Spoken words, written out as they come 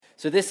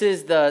So this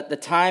is the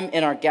time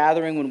in our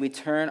gathering when we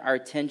turn our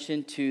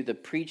attention to the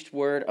preached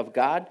word of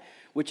God,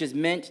 which is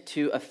meant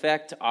to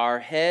affect our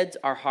heads,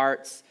 our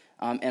hearts,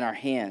 and our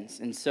hands.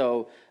 And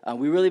so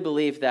we really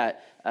believe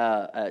that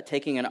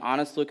taking an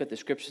honest look at the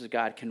scriptures of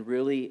God can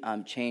really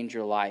change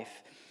your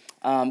life.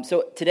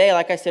 So today,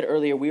 like I said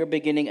earlier, we are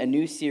beginning a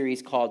new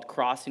series called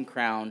Cross and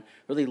Crown,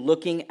 really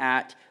looking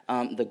at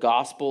the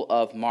Gospel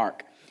of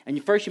Mark.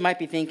 And first you might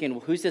be thinking, well,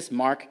 who's this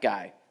Mark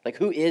guy? Like,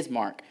 who is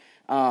Mark?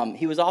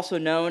 He was also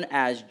known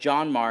as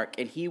John Mark,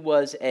 and he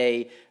was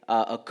a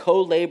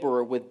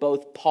co-laborer with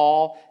both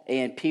Paul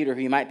and Peter, who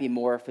you might be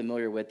more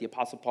familiar with, the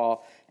Apostle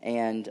Paul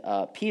and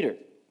Peter.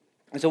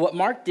 And so what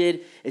Mark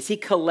did is he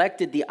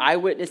collected the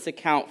eyewitness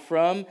account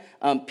from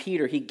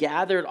Peter. He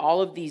gathered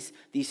all of these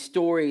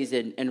stories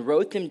and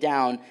wrote them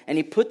down, and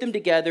he put them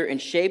together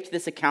and shaped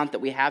this account that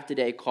we have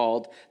today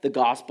called the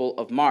Gospel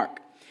of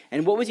Mark.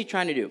 And what was he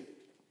trying to do?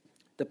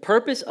 The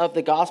purpose of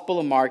the Gospel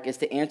of Mark is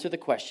to answer the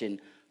question,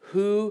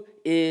 who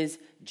is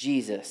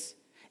Jesus?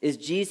 Is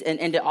Jesus,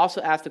 and to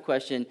also ask the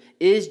question,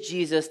 is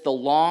Jesus the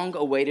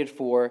long-awaited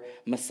for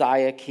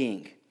Messiah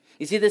King?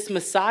 You see, this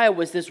Messiah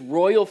was this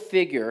royal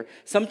figure,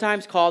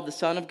 sometimes called the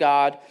Son of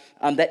God,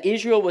 that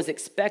Israel was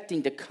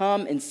expecting to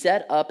come and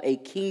set up a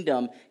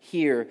kingdom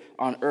here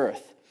on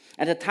earth.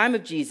 At the time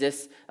of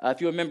Jesus,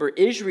 if you remember,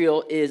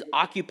 Israel is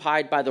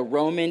occupied by the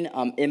Roman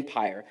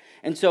Empire.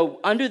 And so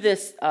under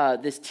this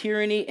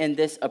tyranny and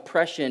this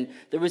oppression,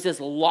 there was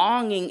this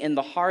longing in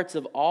the hearts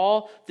of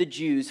all the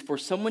Jews for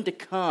someone to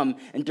come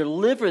and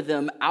deliver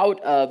them out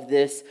of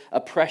this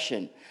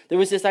oppression. There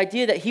was this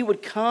idea that he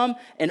would come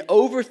and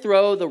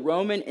overthrow the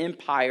Roman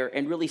Empire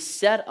and really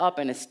set up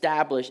and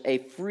establish a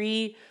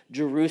free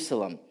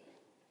Jerusalem.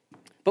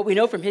 But we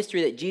know from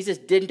history that Jesus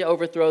didn't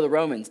overthrow the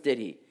Romans, did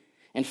he?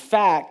 In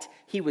fact,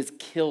 he was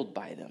killed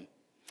by them.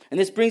 And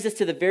this brings us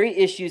to the very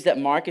issues that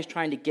Mark is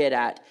trying to get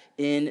at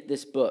in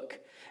this book.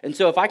 And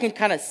so if I can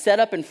kind of set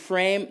up and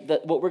frame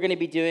what we're going to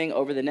be doing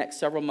over the next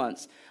several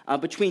months,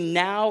 between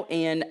now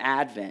and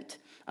Advent,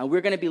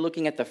 we're going to be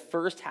looking at the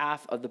first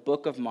half of the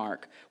book of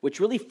Mark, which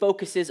really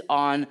focuses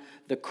on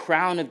the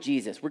crown of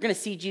Jesus. We're going to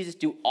see Jesus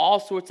do all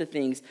sorts of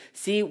things,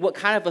 see what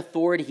kind of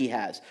authority he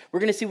has. We're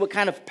going to see what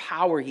kind of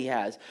power he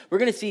has. We're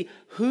going to see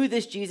who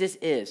this Jesus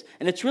is.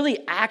 And it's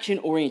really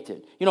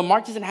action-oriented. You know,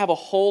 Mark doesn't have a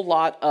whole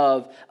lot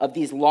of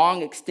these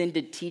long,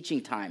 extended teaching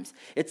times.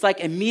 It's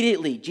like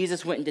immediately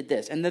Jesus went and did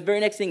this. And the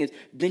very next thing is,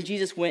 then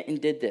Jesus went and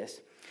did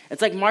this.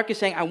 It's like Mark is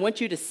saying, I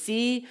want you to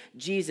see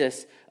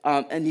Jesus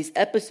in these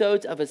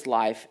episodes of his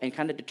life and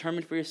kind of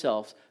determine for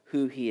yourselves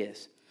who he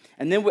is.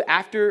 And then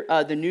after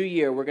the new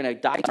year, we're going to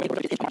dive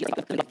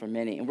into for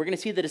many. And we're going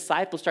to see the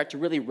disciples start to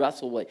really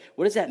wrestle with,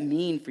 what does that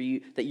mean for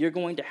you that you're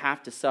going to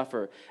have to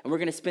suffer? And we're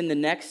going to spend the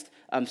next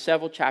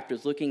several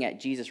chapters looking at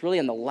Jesus really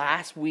in the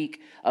last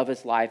week of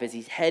his life as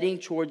he's heading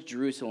towards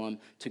Jerusalem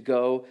to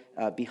go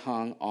be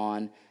hung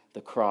on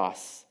the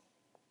cross.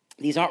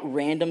 These aren't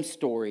random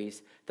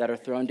stories that are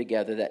thrown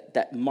together,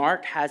 that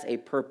Mark has a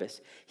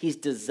purpose. He's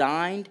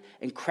designed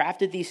and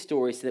crafted these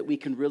stories so that we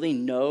can really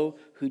know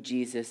who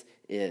Jesus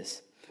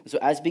is. So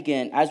as we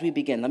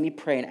begin, let me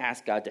pray and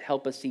ask God to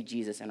help us see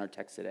Jesus in our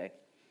text today.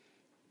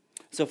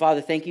 So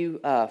Father, thank you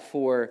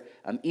for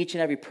each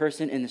and every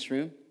person in this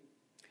room.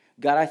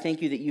 God, I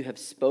thank you that you have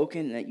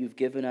spoken and that you've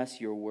given us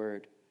your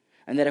word.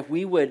 And that if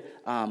we would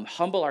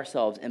humble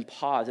ourselves and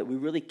pause, that we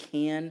really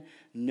can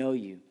know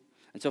you.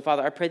 And so,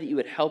 Father, I pray that you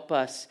would help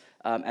us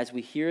as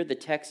we hear the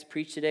text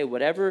preached today,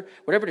 whatever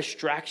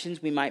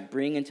distractions we might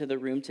bring into the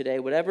room today,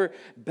 whatever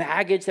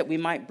baggage that we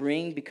might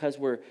bring because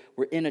we're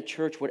in a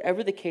church,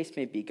 whatever the case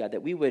may be, God,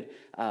 that we would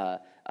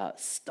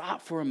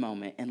stop for a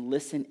moment and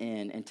listen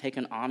in and take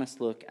an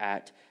honest look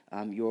at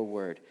your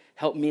word.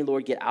 Help me,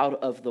 Lord, get out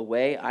of the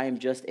way. I am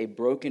just a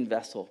broken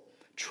vessel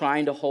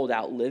trying to hold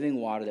out living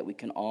water that we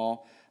can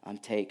all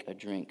take a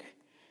drink.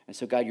 And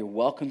so, God, you're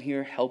welcome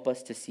here. Help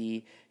us to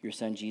see your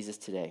son Jesus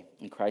today.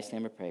 In Christ's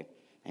name I pray.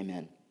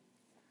 Amen.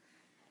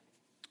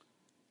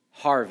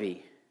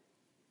 Harvey.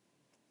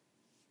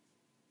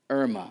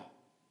 Irma.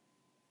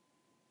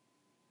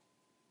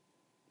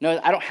 No,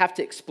 I don't have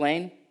to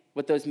explain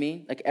what those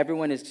mean. Like,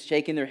 everyone is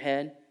shaking their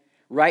head.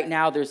 Right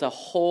now, there's a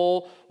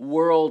whole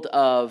world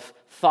of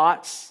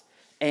thoughts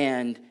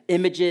and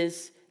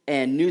images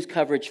and news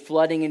coverage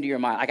flooding into your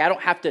mind. Like, I don't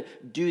have to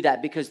do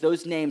that because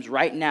those names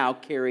right now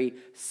carry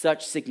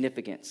such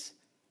significance.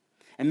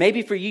 And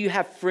maybe for you, you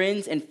have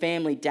friends and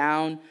family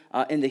down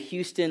in the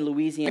Houston,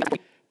 Louisiana,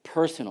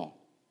 personal.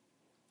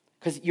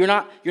 Because you're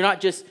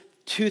not just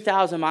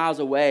 2,000 miles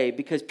away,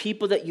 because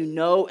people that you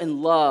know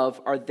and love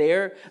are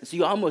there, so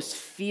you almost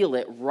feel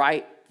it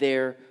right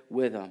there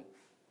with them.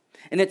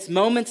 And it's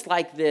moments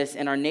like this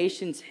in our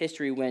nation's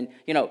history when,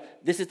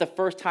 this is the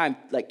first time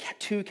like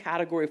 2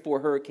 Category 4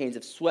 hurricanes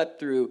have swept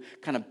through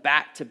kind of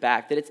back to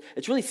back, that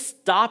it's really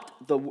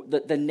stopped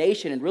the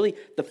nation, and really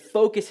the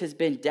focus has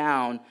been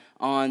down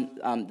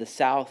on the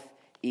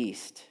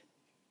southeast.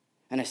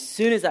 And as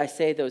soon as I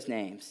say those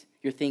names,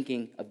 you're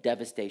thinking of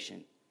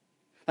devastation.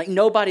 Like,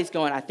 nobody's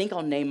going, I think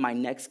I'll name my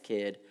next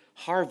kid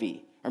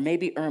Harvey or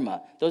maybe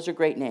Irma. Those are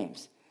great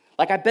names.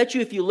 Like, I bet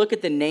you if you look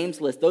at the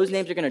names list, those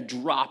names are going to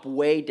drop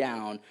way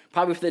down,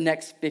 probably for the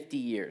next 50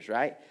 years,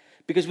 right?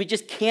 Because we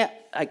just can't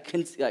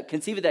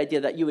conceive of the idea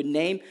that you would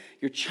name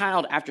your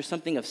child after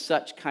something of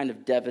such kind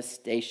of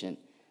devastation.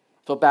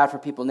 Feel bad for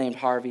people named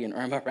Harvey and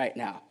Irma right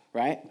now,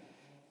 right?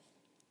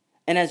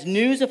 And as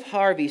news of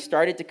Harvey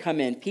started to come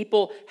in,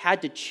 people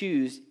had to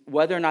choose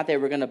whether or not they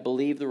were going to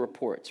believe the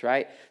reports,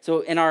 right?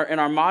 So in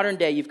our modern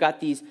day, you've got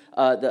these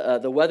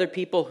the weather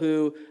people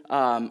who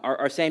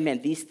are saying,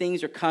 man, these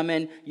things are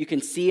coming. You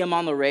can see them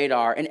on the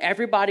radar. And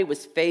everybody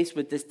was faced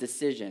with this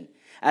decision.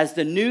 As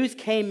the news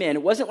came in,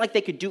 it wasn't like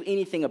they could do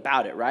anything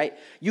about it, right?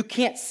 You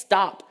can't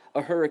stop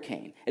a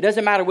hurricane. It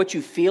doesn't matter what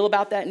you feel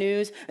about that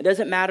news. It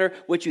doesn't matter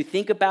what you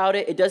think about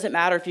it. It doesn't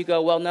matter if you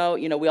go, well, no,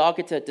 we all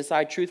get to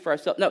decide truth for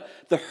ourselves. No,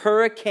 the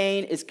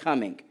hurricane is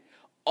coming.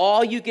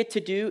 All you get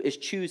to do is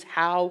choose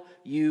how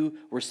you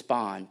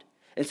respond.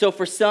 And so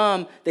for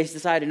some, they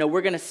decided, no,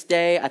 we're going to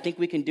stay. I think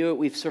we can do it.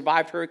 We've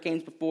survived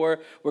hurricanes before.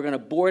 We're going to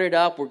board it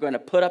up. We're going to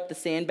put up the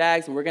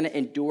sandbags, and we're going to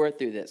endure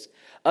through this.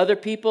 Other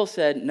people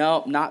said,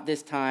 no, not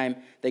this time.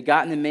 They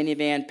got in the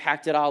minivan,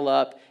 packed it all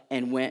up,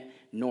 and went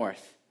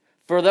north.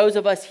 For those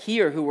of us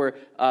here who were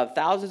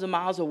thousands of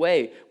miles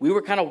away, we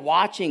were kind of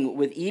watching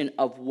with Eden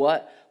of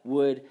what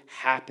would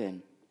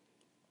happen.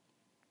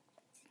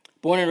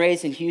 Born and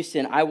raised in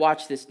Houston, I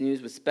watched this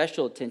news with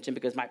special attention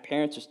because my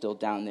parents are still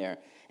down there.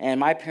 And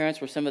my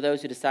parents were some of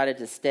those who decided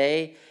to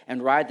stay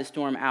and ride the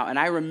storm out. And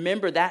I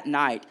remember that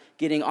night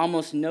getting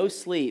almost no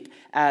sleep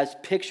as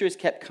pictures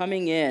kept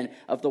coming in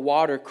of the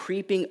water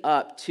creeping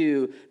up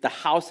to the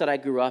house that I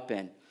grew up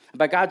in.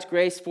 By God's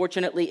grace,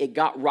 fortunately, it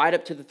got right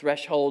up to the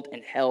threshold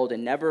and held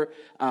and never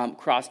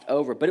crossed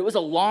over. But it was a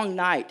long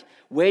night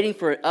waiting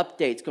for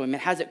updates going, man,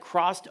 has it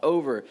crossed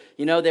over?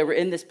 They were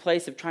in this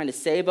place of trying to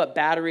save up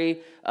battery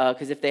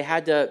because if they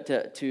had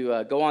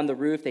to go on the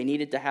roof, they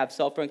needed to have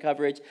cell phone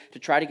coverage to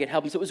try to get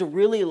help. And so it was a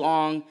really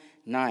long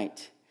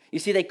night. You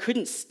see, they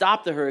couldn't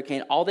stop the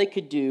hurricane. All they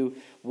could do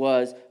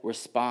was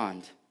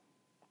respond.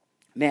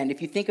 Man,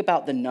 if you think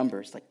about the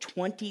numbers, like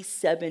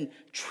 27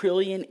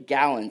 trillion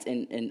gallons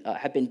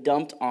have been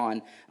dumped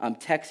on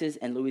Texas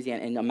and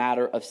Louisiana in a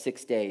matter of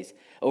 6 days.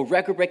 A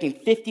record-breaking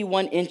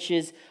 51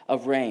 inches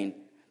of rain.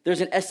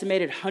 There's an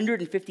estimated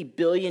 $150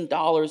 billion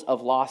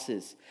of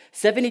losses.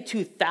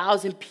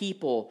 72,000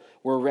 people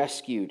were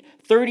rescued.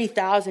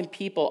 30,000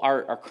 people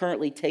are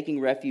currently taking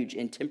refuge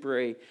in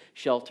temporary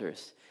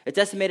shelters. It's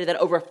estimated that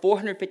over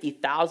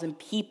 450,000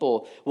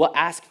 people will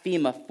ask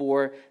FEMA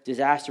for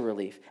disaster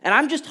relief. And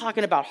I'm just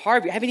talking about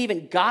Harvey. I haven't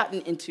even gotten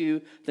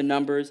into the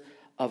numbers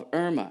of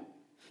Irma.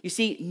 You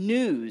see,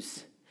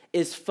 news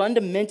is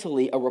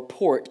fundamentally a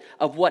report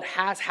of what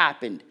has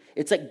happened.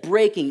 It's like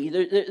breaking.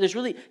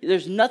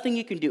 There's nothing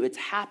you can do. It's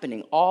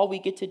happening. All we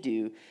get to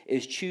do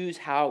is choose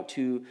how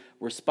to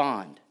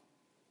respond.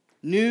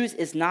 News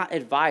is not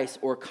advice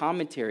or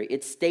commentary.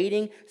 It's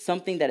stating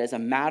something that is a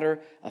matter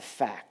of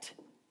fact.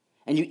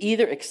 And you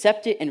either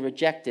accept it and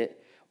reject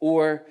it,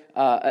 or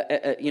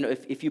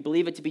if you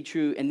believe it to be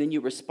true, and then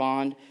you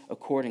respond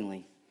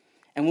accordingly.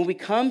 And when we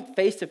come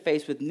face to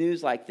face with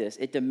news like this,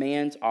 it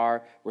demands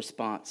our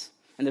response.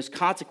 And there's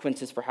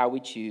consequences for how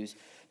we choose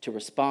to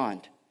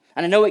respond.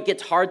 And I know it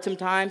gets hard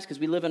sometimes because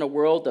we live in a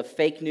world of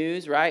fake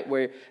news, right?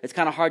 Where it's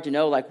kind of hard to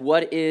know, like,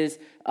 what is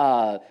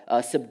a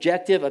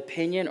subjective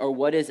opinion or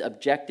what is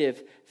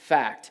objective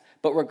fact.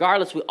 But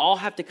regardless, we all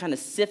have to kind of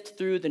sift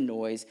through the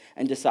noise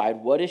and decide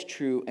what is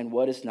true and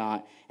what is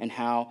not and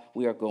how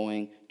we are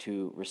going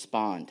to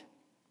respond.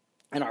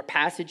 In our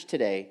passage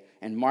today,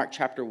 in Mark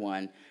chapter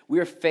 1, we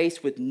are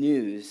faced with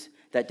news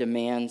that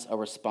demands a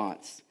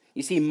response.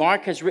 You see,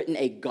 Mark has written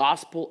a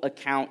gospel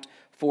account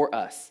for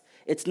us.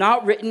 It's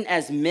not written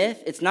as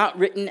myth. It's not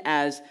written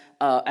as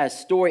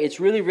story. It's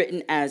really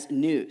written as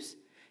news.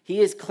 He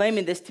is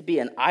claiming this to be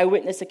an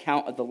eyewitness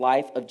account of the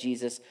life of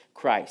Jesus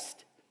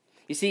Christ.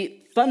 You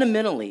see,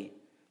 fundamentally,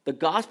 the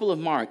Gospel of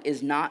Mark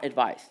is not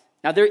advice.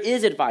 Now, there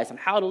is advice on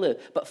how to live,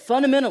 but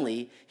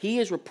fundamentally, he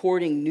is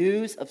reporting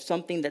news of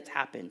something that's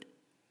happened.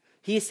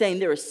 He is saying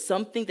there is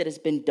something that has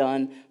been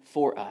done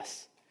for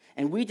us.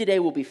 And we today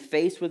will be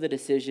faced with a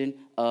decision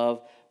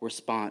of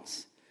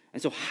response.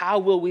 And so how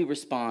will we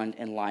respond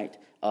in light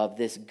of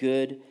this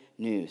good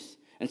news?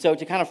 And so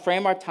to kind of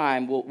frame our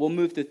time, we'll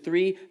move through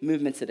three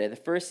movements today. The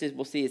first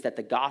we'll see is that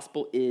the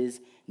gospel is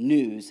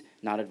news,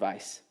 not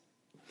advice.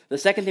 The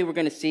second thing we're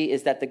going to see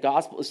is that the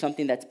gospel is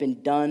something that's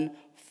been done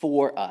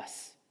for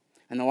us.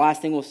 And the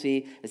last thing we'll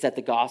see is that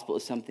the gospel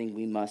is something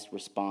we must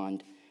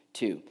respond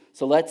to.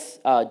 So let's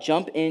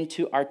jump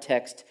into our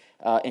text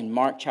in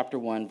Mark chapter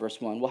 1,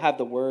 verse 1. We'll have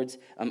the words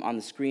on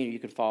the screen, or you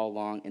can follow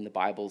along in the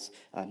Bibles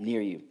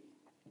near you.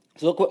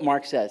 So look what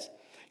Mark says.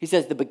 He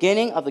says, the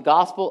beginning of the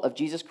gospel of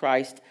Jesus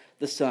Christ,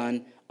 the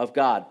Son of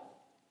God.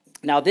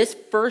 Now, this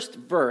first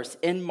verse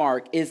in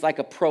Mark is like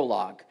a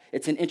prologue.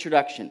 It's an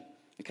introduction.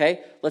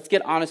 Okay, let's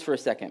get honest for a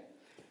second.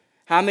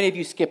 How many of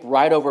you skip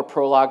right over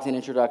prologues and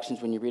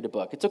introductions when you read a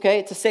book? It's okay.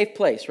 It's a safe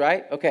place,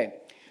 right? Okay.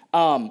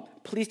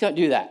 Please don't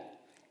do that.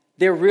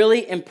 They're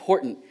really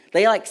important.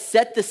 They like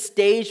set the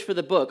stage for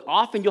the book.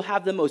 Often you'll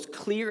have the most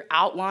clear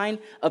outline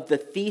of the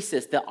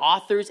thesis, the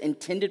author's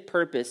intended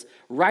purpose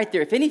right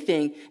there. If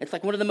anything, it's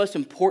like one of the most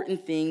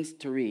important things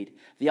to read.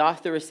 The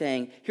author is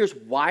saying, here's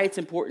why it's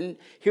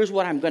important. Here's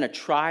what I'm going to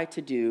try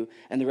to do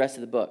in the rest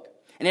of the book.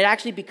 And it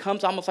actually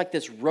becomes almost like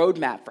this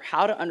roadmap for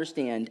how to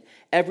understand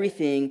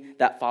everything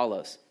that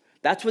follows.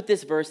 That's what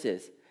this verse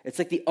is. It's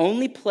like the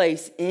only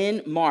place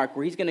in Mark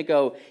where he's going to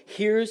go,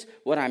 here's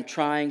what I'm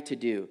trying to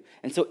do.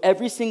 And so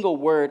every single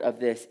word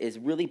of this is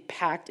really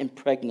packed and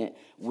pregnant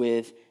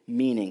with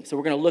meaning. So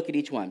we're going to look at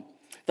each one.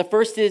 The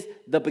first is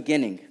the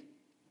beginning.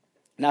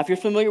 Now, if you're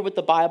familiar with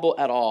the Bible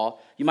at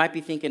all, you might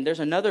be thinking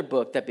there's another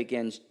book that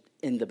begins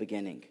in the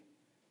beginning.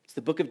 It's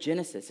the book of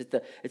Genesis.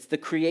 It's the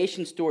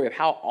creation story of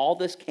how all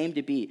this came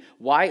to be.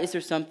 Why is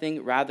there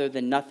something rather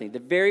than nothing? The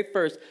very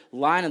first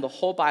line of the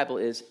whole Bible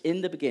is,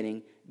 in the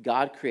beginning,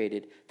 God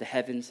created the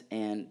heavens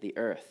and the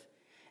earth.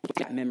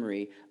 That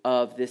memory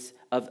of this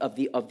of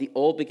the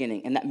old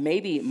beginning, and that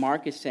maybe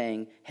Mark is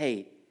saying,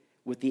 hey,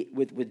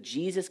 with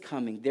Jesus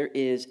coming, there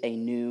is a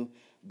new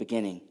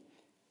beginning.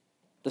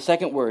 The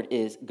second word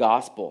is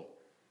gospel.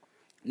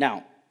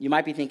 Now, you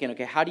might be thinking,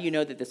 okay, how do you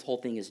know that this whole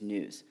thing is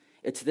news?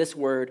 It's this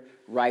word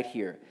right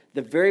here.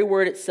 The very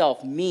word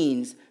itself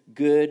means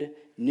good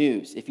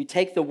news. If you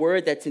take the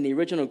word that's in the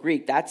original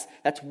Greek, that's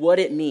what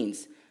it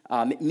means.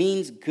 It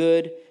means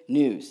good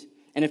news.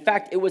 And in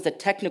fact, it was a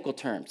technical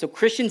term. So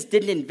Christians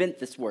didn't invent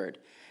this word.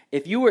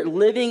 If you were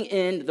living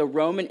in the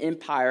Roman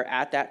Empire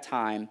at that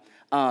time,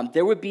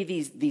 there would be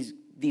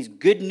these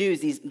good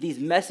news, these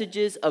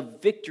messages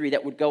of victory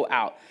that would go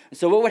out. And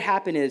so what would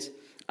happen is,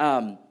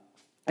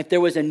 if there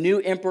was a new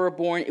emperor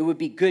born, it would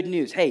be good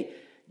news. Hey,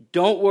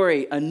 don't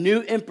worry, a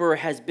new emperor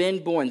has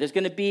been born. There's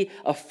going to be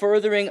a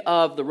furthering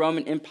of the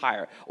Roman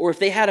Empire. Or if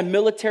they had a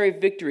military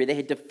victory, they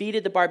had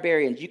defeated the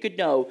barbarians, you could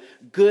know,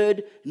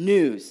 good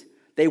news.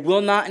 They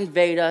will not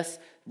invade us.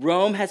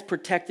 Rome has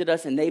protected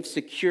us, and they've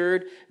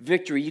secured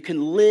victory. You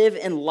can live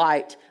in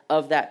light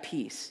of that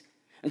peace.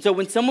 And so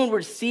when someone would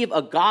receive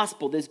a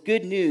gospel, this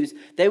good news,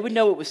 they would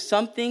know it was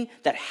something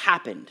that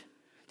happened.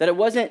 That it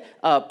wasn't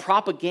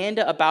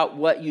propaganda about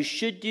what you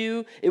should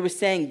do. It was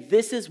saying,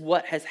 this is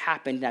what has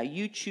happened. Now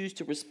you choose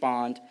to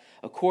respond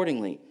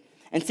accordingly.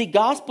 And see,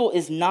 gospel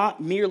is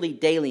not merely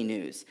daily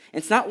news.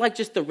 It's not like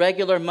just the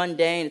regular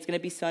mundane. It's going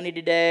to be sunny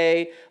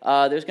today.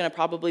 There's going to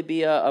probably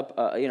be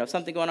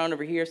something going on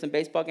over here, some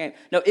baseball game.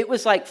 No, it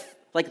was like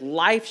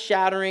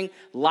life-shattering,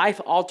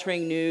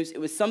 life-altering news. It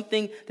was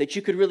something that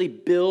you could really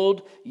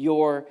build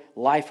your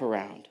life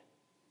around.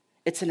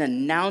 It's an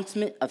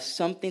announcement of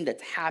something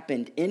that's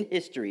happened in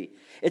history.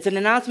 It's an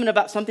announcement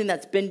about something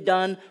that's been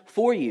done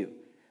for you.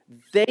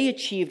 They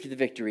achieved the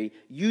victory.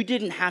 You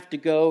didn't have to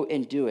go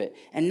and do it.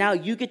 And now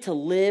you get to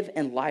live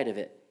in light of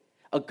it.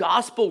 A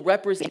gospel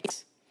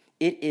represents,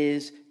 it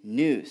is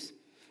news.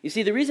 You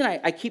see, the reason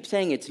I keep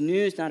saying it's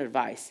news, not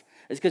advice,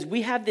 is because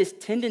we have this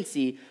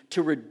tendency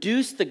to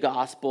reduce the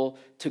gospel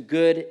to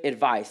good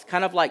advice,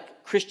 kind of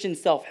like Christian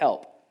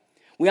self-help.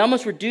 We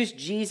almost reduce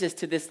Jesus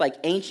to this like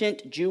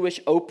ancient Jewish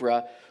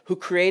Oprah who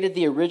created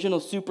the original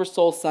Super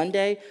Soul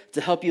Sunday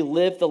to help you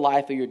live the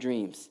life of your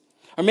dreams.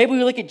 Or maybe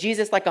we look at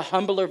Jesus like a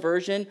humbler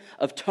version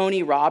of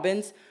Tony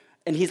Robbins,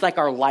 and he's like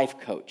our life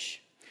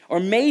coach.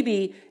 Or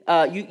maybe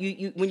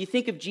you when you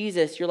think of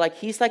Jesus, you're like,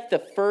 he's like the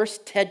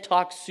first TED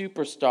Talk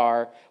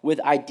superstar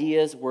with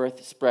ideas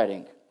worth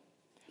spreading.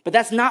 But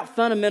that's not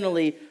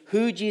fundamentally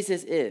who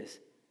Jesus is.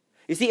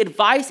 You see,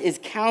 advice is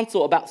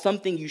counsel about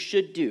something you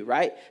should do,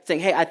 right?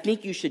 Saying, hey, I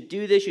think you should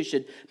do this. You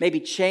should maybe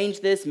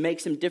change this, make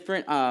some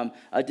different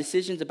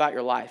decisions about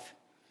your life.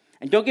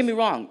 And don't get me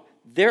wrong,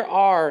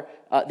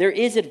 there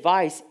is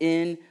advice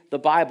in the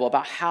Bible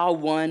about how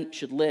one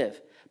should live.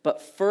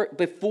 But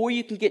before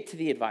you can get to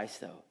the advice,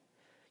 though,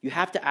 you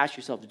have to ask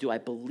yourself, do I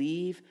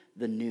believe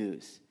the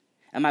news?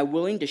 Am I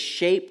willing to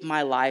shape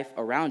my life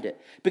around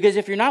it? Because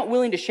if you're not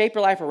willing to shape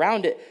your life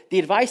around it, the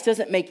advice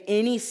doesn't make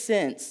any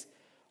sense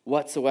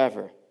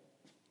whatsoever.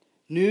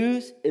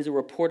 News is a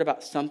report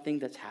about something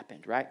that's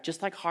happened, right?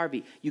 Just like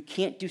Harvey, you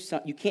can't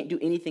do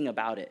anything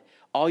about it.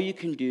 All you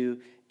can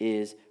do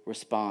is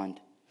respond.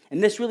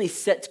 And this really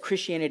sets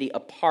Christianity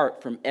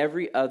apart from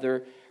every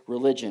other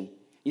religion.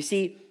 You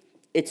see,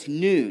 it's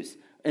news,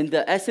 and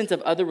the essence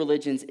of other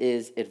religions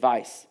is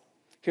advice.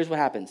 Here's what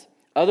happens.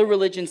 Other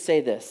religions say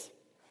this.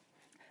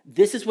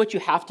 This is what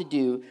you have to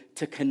do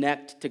to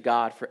connect to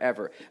God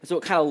forever. And so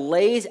it kind of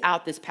lays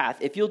out this path.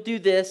 If you'll do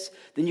this,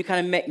 then you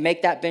kind of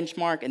make that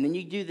benchmark, and then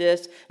you do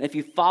this. And if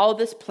you follow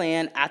this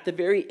plan, at the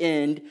very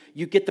end,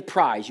 you get the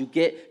prize. You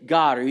get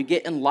God, or you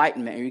get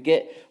enlightenment, or you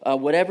get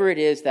whatever it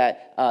is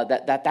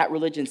that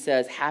religion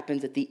says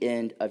happens at the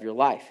end of your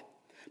life.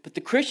 But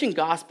the Christian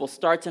gospel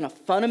starts in a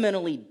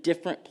fundamentally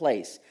different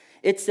place.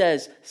 It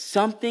says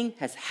something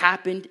has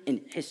happened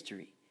in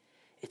history.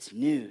 It's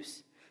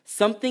news.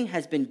 Something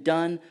has been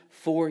done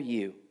for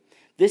you.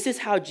 This is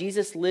how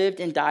Jesus lived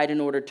and died in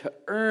order to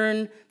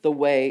earn the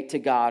way to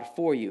God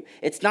for you.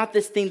 It's not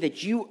this thing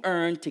that you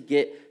earn to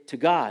get to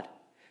God.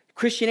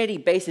 Christianity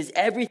bases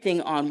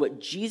everything on what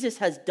Jesus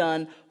has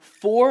done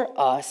for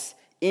us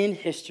in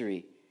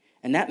history.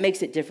 And that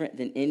makes it different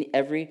than in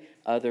every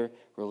other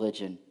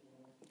religion.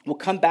 We'll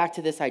come back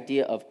to this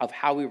idea of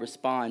how we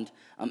respond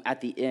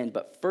at the end.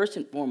 But first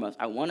and foremost,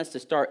 I want us to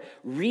start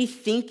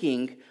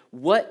rethinking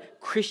what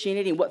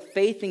Christianity and what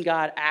faith in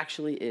God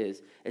actually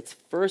is. It's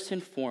first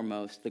and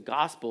foremost, the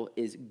gospel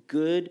is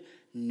good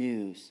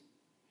news.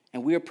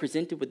 And we are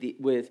presented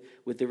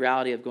with the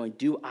reality of going,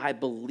 do I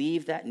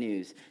believe that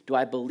news? Do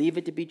I believe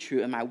it to be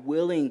true? Am I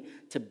willing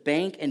to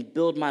bank and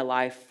build my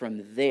life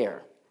from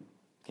there?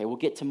 Okay, we'll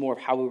get to more of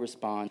how we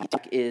respond.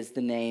 Is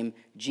the name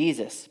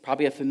Jesus.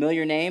 Probably a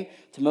familiar name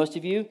to most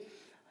of you.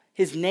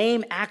 His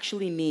name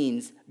actually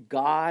means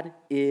God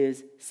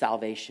is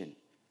salvation.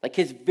 Like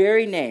his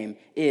very name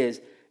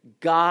is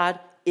God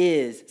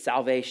is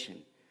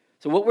salvation.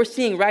 So what we're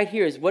seeing right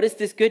here is, what is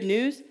this good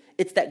news?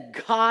 It's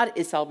that God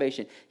is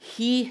salvation.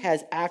 He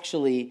has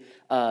actually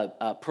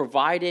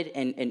provided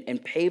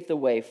and paved the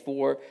way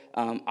for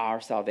our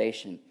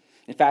salvation.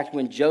 In fact,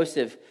 when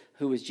Joseph,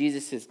 who was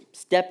Jesus'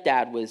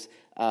 stepdad,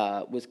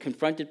 was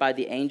confronted by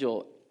the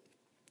angel,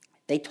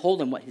 they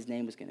told him what his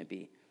name was going to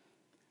be.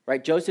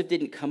 Right? Joseph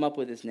didn't come up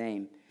with his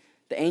name.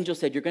 The angel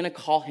said, you're going to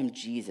call him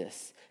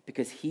Jesus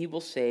because he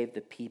will save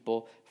the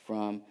people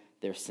from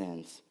their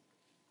sins.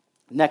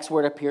 The next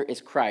word up here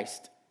is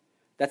Christ.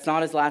 That's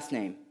not his last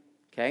name.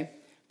 Okay?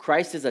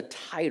 Christ is a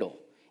title.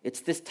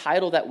 It's this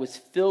title that was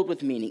filled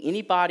with meaning.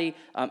 Anybody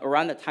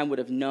around that time would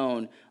have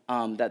known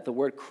that the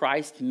word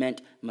Christ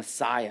meant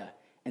Messiah.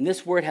 And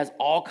this word has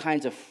all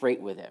kinds of freight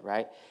with it,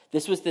 right?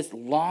 This was this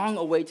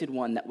long-awaited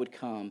one that would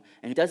come.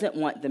 And he doesn't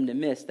want them to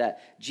miss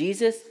that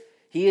Jesus,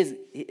 his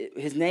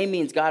name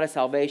means God of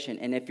salvation.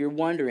 And if you're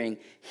wondering,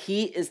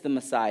 he is the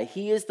Messiah.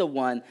 He is the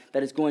one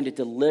that is going to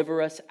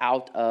deliver us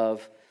out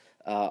of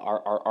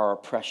our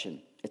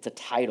oppression. It's a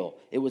title.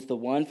 It was the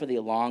one for the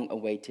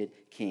long-awaited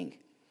king.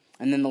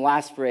 And then the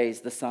last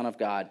phrase, the Son of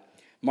God.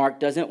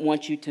 Mark doesn't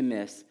want you to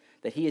miss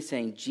that he is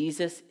saying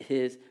Jesus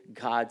is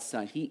God's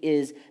son. He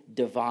is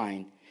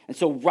divine. And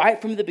so right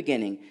from the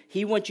beginning,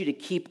 he wants you to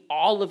keep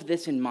all of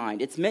this in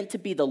mind. It's meant to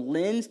be the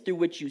lens through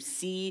which you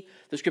see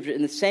the scripture.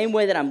 In the same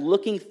way that I'm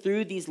looking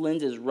through these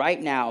lenses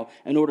right now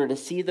in order to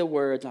see the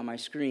words on my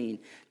screen,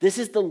 this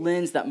is the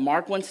lens that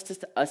Mark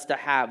wants us to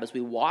have as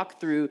we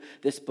walk through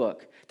this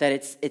book, that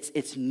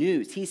it's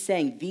news. He's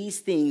saying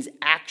these things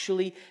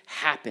actually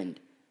happened.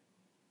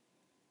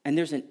 And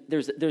there's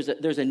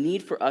a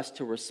need for us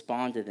to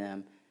respond to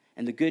them.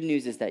 And the good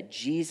news is that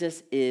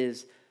Jesus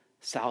is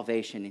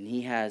salvation, and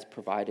he has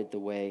provided the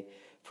way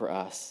for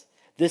us.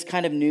 This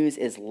kind of news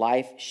is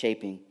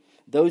life-shaping.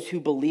 Those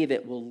who believe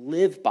it will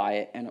live by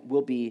it and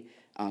will be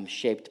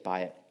shaped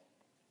by it.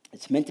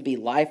 It's meant to be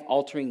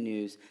life-altering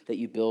news that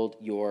you build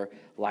your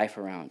life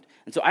around.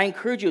 And so I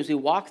encourage you, as we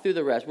walk through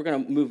the rest, we're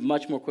going to move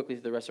much more quickly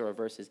through the rest of our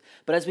verses,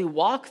 but as we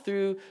walk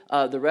through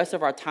the rest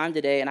of our time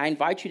today, and I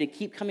invite you to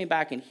keep coming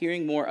back and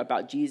hearing more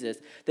about Jesus,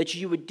 that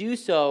you would do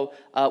so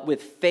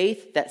with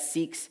faith that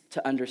seeks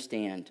to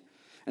understand.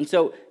 And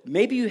so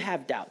maybe you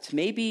have doubts.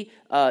 Maybe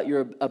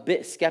you're a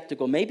bit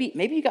skeptical. Maybe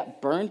you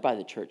got burned by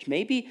the church.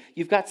 Maybe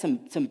you've got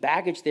some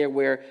baggage there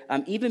where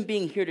even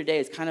being here today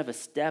is kind of a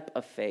step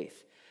of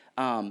faith.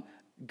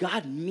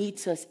 God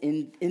meets us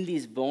in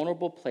these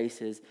vulnerable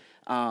places,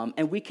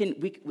 and we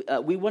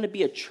want to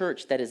be a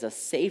church that is a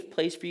safe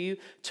place for you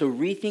to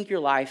rethink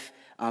your life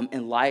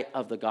in light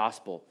of the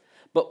gospel.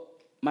 But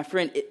my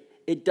friend,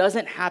 it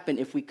doesn't happen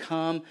if we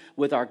come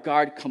with our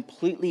guard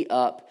completely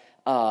up,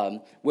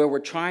 where we're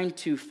trying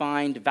to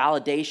find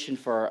validation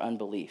for our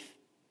unbelief.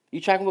 You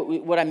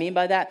tracking what I mean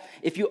by that?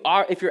 If you're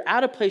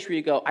at a place where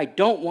you go, I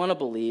don't want to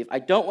believe, I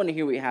don't want to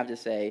hear what you have to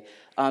say,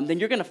 then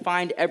you're going to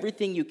find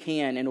everything you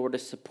can in order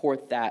to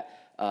support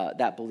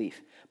that belief.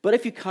 But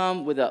if you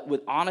come with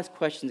honest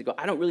questions and go,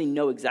 I don't really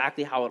know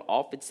exactly how it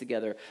all fits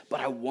together, but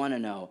I want to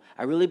know.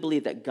 I really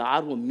believe that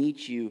God will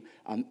meet you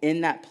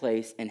in that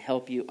place and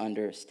help you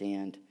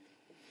understand.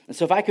 And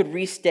so if I could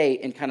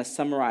restate and kind of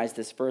summarize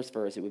this first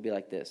verse, it would be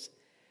like this.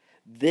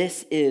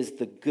 This is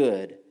the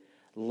good,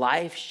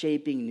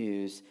 life-shaping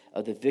news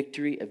of the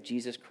victory of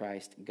Jesus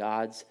Christ,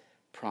 God's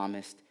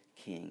promised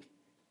King.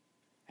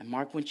 And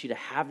Mark wants you to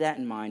have that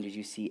in mind as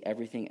you see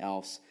everything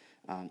else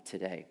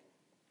today.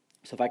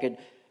 So if I could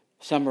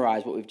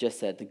summarize what we've just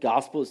said, the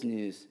gospel is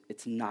news.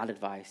 It's not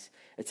advice.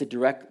 It's a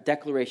direct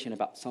declaration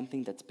about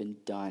something that's been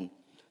done.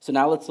 So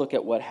now let's look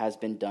at what has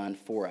been done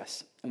for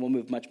us. And we'll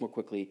move much more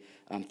quickly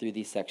through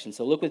these sections.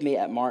 So look with me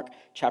at Mark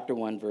chapter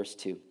 1, verse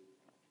 2.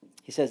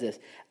 He says this,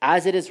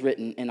 as it is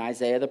written in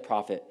Isaiah the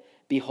prophet,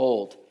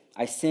 behold,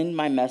 I send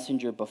my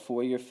messenger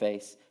before your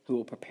face, who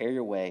will prepare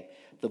your way,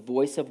 the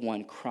voice of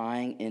one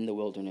crying in the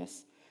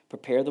wilderness.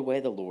 Prepare the way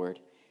of the Lord,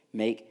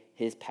 make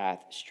his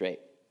path straight.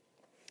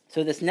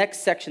 So this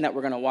next section that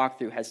we're going to walk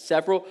through has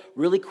several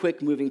really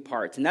quick moving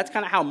parts. And that's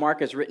kind of how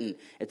Mark is written.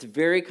 It's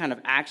very kind of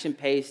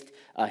action-paced.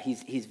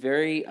 He's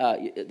very,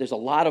 there's a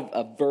lot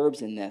of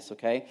verbs in this,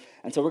 okay?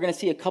 And so we're going to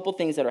see a couple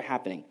things that are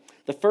happening.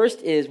 The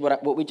first is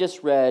what we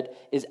just read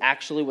is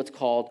actually what's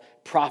called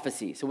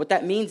prophecy. So what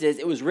that means is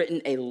it was written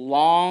a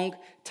long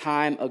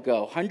time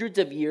ago, hundreds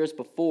of years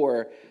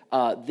before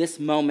this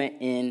moment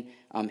in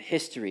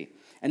history.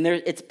 And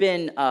it's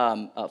been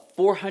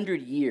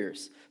 400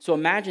 years. So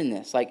imagine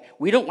this, like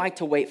we don't like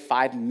to wait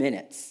 5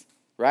 minutes,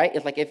 right?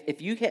 It's like if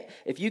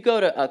you go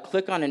to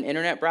click on an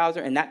internet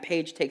browser and that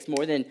page takes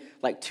more than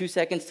like 2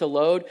 seconds to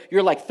load,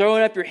 you're like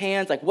throwing up your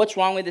hands, like what's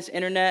wrong with this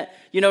internet?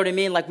 You know what I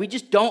mean? Like we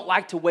just don't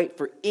like to wait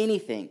for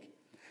anything.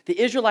 The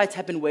Israelites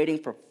have been waiting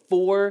for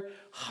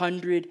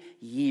 400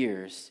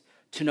 years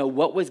to know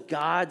what was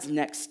God's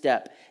next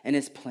step in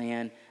his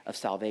plan of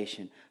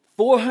salvation.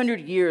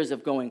 400 years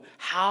of going,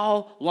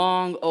 how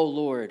long, O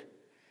Lord?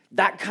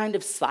 That kind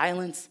of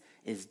silence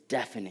is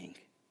deafening.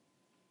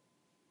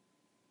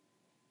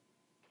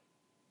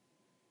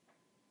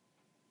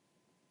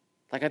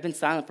 Like I've been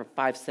silent for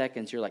 5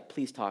 seconds. You're like,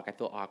 please talk. I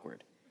feel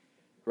awkward.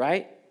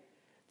 Right?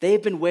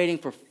 They've been waiting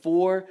for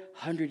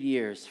 400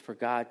 years for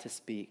God to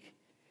speak.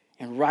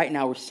 And right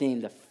now we're seeing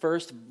the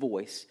first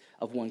voice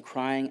of one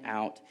crying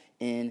out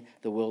in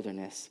the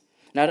wilderness.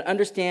 Now, to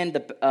understand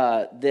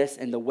this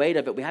and the weight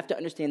of it, we have to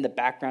understand the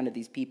background of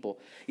these people.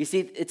 You see,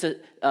 it's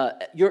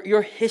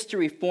your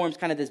history forms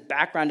kind of this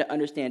background to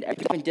understand.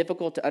 It's been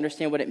difficult to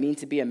understand what it means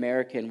to be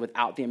American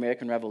without the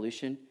American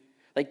Revolution.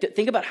 Like,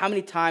 think about how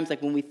many times,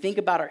 like when we think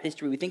about our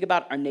history, we think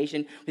about our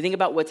nation, we think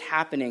about what's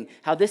happening,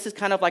 how this is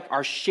kind of like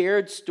our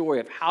shared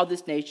story of how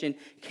this nation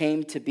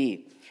came to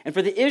be. And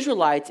for the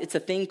Israelites, it's a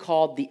thing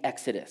called the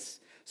Exodus.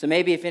 So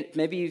maybe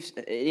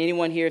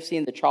anyone here have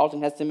seen the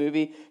Charlton Heston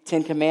movie,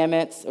 10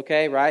 Commandments,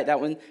 okay, right? That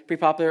one, pretty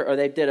popular. Or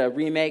they did a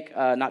remake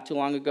not too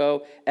long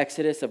ago,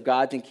 Exodus of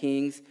Gods and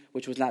Kings,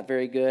 which was not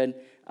very good.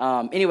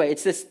 Anyway,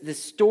 it's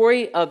this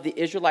story of the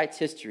Israelites'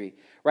 history,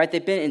 right?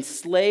 They've been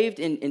enslaved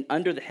in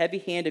under the heavy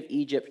hand of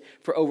Egypt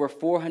for over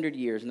 400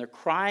 years, and they're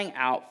crying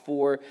out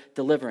for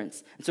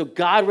deliverance. And so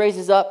God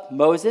raises up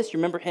Moses,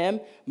 remember him?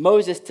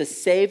 Moses to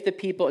save the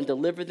people and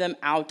deliver them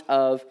out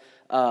of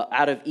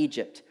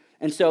Egypt.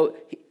 And so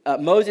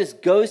Moses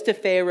goes to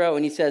Pharaoh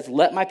and he says,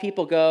 let my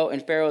people go.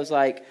 And Pharaoh's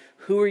like,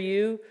 who are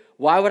you?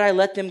 Why would I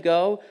let them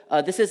go?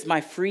 This is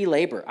my free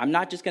labor. I'm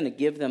not just going to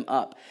give them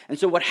up. And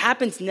so what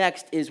happens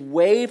next is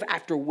wave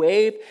after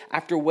wave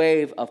after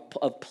wave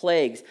of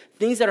plagues,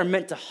 things that are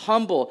meant to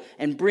humble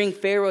and bring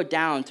Pharaoh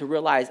down to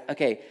realize,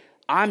 okay,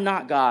 I'm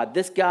not God.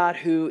 This God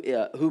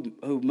who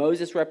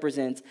Moses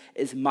represents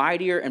is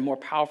mightier and more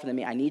powerful than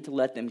me. I need to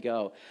let them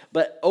go.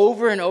 But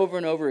over and over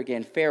and over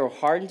again, Pharaoh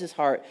hardens his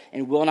heart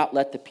and will not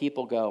let the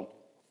people go.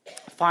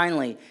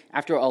 Finally,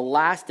 after a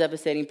last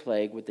devastating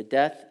plague with the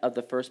death of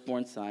the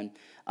firstborn son,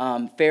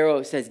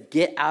 Pharaoh says,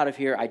 get out of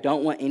here. I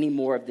don't want any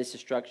more of this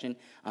destruction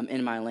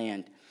in my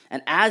land.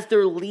 And as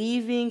they're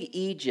leaving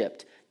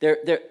Egypt,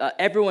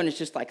 everyone is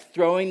just like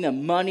throwing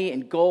them money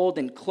and gold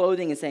and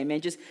clothing and saying,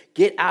 man, just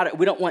get out.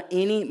 We don't want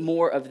any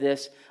more of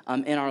this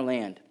in our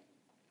land.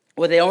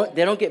 Well, they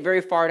don't get very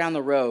far down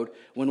the road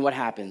when what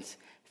happens?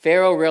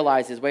 Pharaoh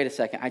realizes, wait a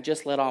second, I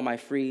just let all my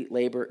free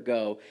labor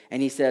go.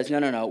 And he says,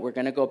 no, we're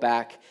going to go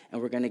back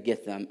and we're going to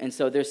get them. And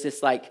so there's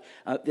this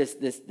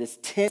this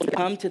tent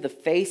come to the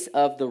face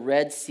of the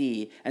Red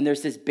Sea, and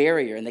there's this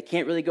barrier, and they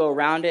can't really go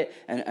around it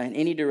in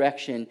any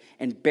direction.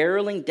 And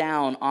barreling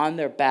down on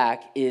their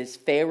back is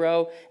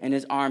Pharaoh and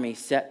his army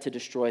set to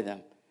destroy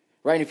them.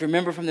 Right? And if you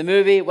remember from the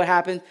movie, what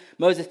happens?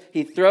 Moses,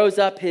 he throws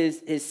up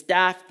his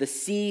staff, the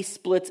sea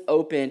splits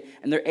open,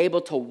 and they're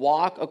able to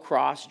walk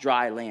across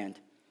dry land.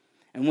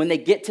 And when they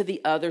get to the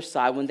other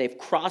side, when they've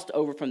crossed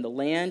over from the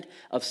land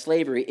of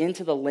slavery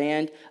into the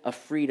land of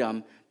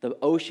freedom, the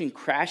ocean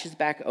crashes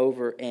back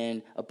over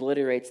and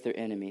obliterates their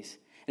enemies.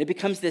 And it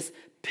becomes this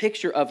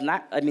picture of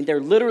they're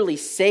literally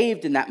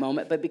saved in that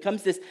moment, but it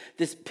becomes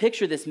this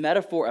picture, this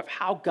metaphor of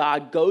how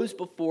God goes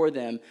before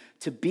them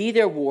to be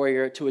their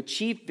warrior, to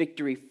achieve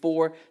victory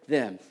for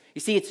them.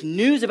 You see, it's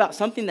news about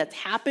something that's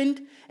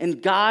happened,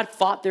 and God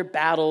fought their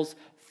battles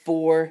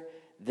for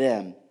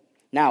them.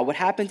 Now, what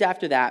happens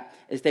after that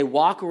is they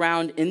walk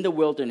around in the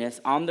wilderness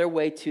on their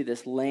way to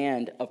this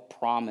land of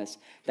promise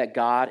that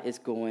God is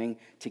going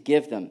to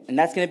give them. And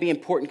that's going to be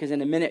important because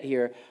in a minute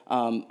here,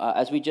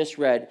 as we just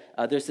read,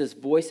 there's this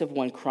voice of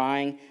one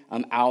crying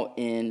out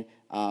in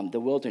the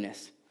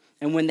wilderness.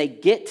 And when they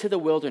get to the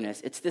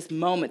wilderness, it's this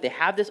moment, they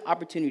have this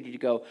opportunity to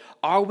go,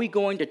 are we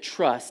going to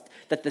trust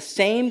that the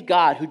same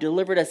God who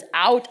delivered us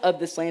out of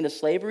this land of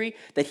slavery,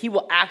 that he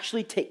will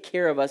actually take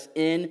care of us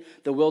in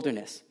the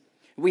wilderness?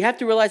 We have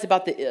to realize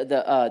about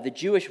the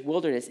Jewish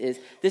wilderness is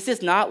this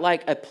is not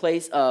like a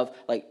place of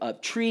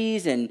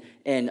trees and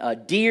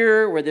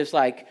deer where there's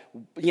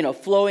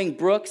flowing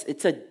brooks.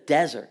 It's a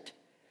desert.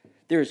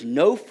 There's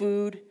no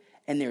food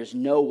and there's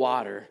no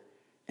water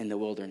in the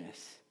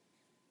wilderness.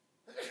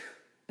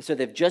 And so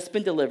they've just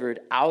been delivered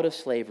out of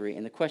slavery,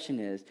 and the question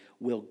is,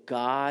 will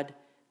God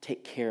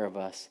take care of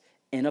us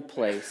in a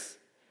place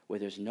where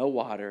there's no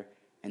water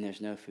and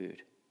there's no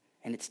food.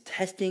 And it's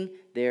testing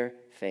their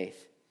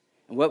faith.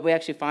 And what we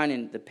actually find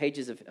in the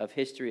pages of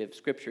history of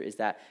Scripture is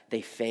that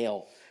they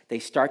fail. They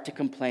start to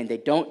complain. They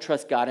don't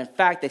trust God. In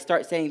fact, they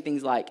start saying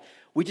things like,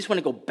 we just want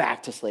to go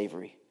back to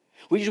slavery.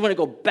 We just want to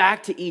go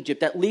back to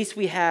Egypt. At least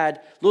we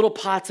had little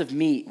pots of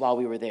meat while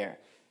we were there.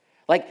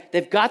 Like,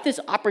 they've got this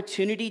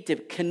opportunity to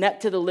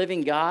connect to the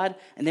living God,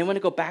 and they want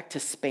to go back to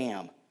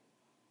spam.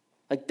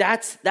 Like,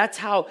 that's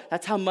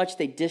how much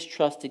they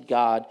distrusted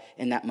God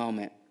in that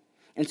moment.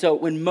 And so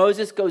when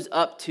Moses goes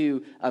up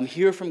to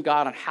hear from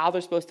God on how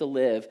they're supposed to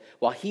live,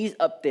 while he's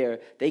up there,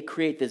 they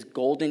create this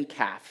golden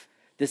calf,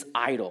 this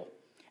idol.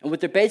 And what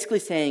they're basically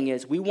saying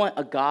is, we want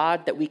a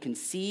God that we can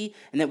see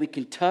and that we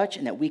can touch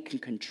and that we can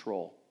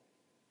control.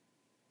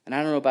 And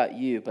I don't know about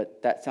you,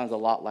 but that sounds a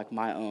lot like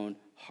my own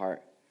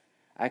heart.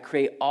 I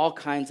create all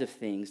kinds of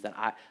things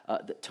that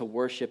to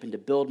worship and to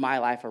build my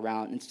life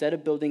around, instead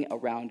of building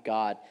around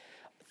God.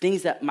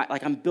 Things that,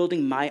 like I'm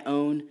building my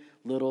own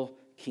little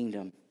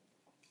kingdom.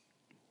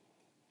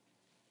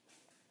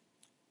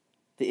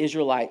 The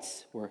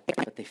Israelites were,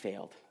 but they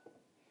failed.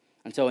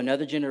 And so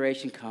another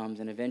generation comes,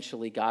 and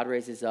eventually God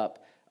raises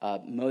up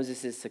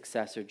Moses'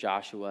 successor,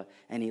 Joshua,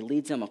 and he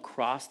leads them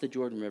across the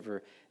Jordan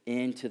River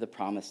into the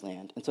promised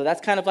land. And so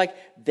that's kind of like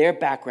their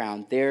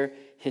background, their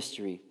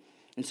history.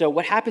 And so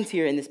what happens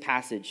here in this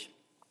passage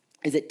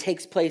is it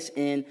takes place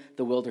in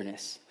the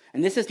wilderness.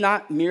 And this is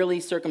not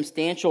merely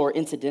circumstantial or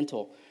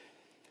incidental.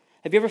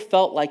 Have you ever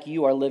felt like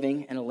you are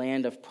living in a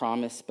land of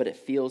promise, but it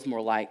feels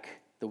more like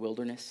the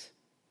wilderness?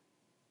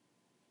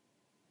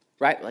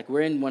 Right? Like,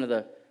 we're in one of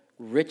the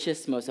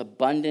richest, most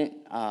abundant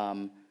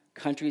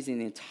countries in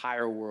the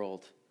entire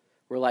world.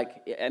 We're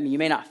like, I mean, you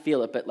may not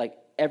feel it, but like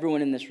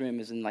everyone in this room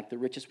is in like the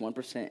richest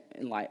 1%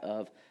 in light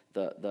of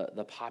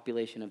the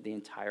population of the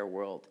entire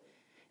world.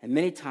 And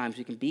many times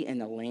we can be in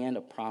the land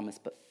of promise,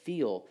 but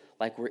feel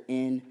like we're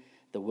in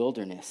the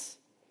wilderness.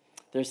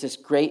 There's this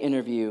great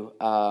interview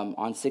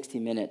on 60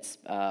 Minutes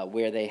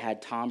where they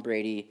had Tom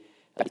Brady,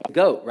 the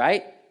GOAT,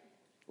 right?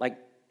 Like,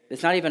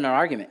 it's not even an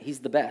argument. He's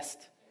the best,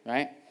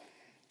 right?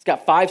 He's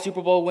got 5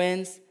 Super Bowl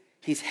wins.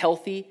 He's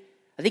healthy.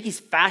 I think he's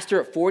faster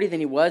at 40 than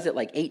he was at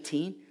like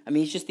 18. I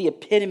mean, he's just the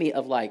epitome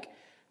of like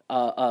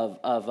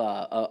of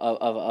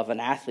an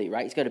athlete,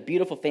 right? He's got a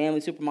beautiful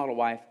family, supermodel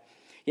wife.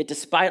 Yet,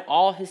 despite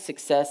all his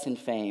success and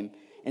fame,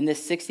 in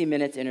this 60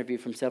 Minutes interview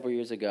from several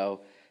years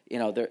ago, you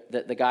know,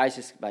 the guy's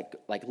just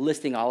like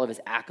listing all of his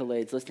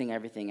accolades, listing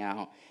everything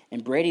out.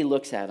 And Brady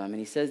looks at him and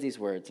he says these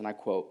words, and I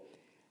quote,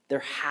 "There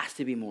has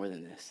to be more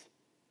than this.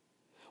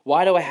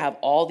 Why do I have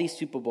all these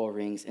Super Bowl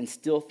rings and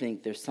still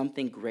think there's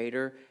something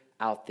greater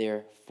out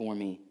there for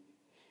me?"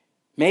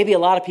 Maybe a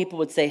lot of people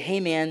would say, hey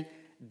man,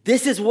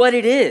 this is what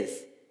it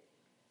is.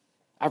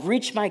 I've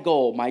reached my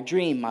goal, my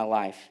dream, my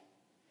life.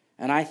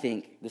 And I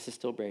think, this is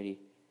still Brady,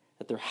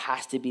 that there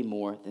has to be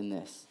more than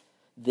this.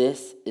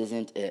 This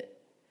isn't it.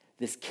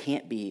 This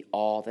can't be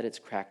all that it's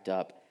cracked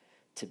up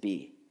to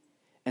be.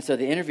 And so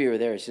the interviewer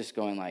there is just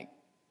going like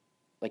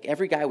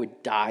every guy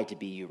would die to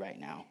be you right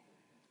now.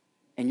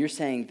 And you're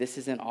saying this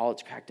isn't all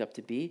it's cracked up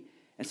to be?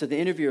 And so the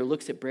interviewer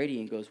looks at Brady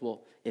and goes,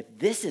 well, if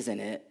this isn't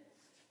it,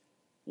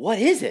 what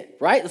is it,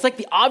 right? It's like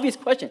the obvious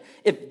question.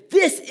 If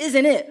this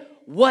isn't it,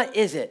 what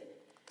is it?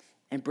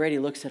 And Brady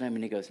looks at him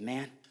and he goes,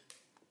 man,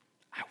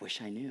 I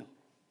wish I knew.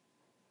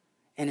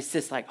 And it's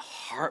this like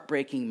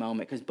heartbreaking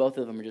moment because both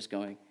of them are just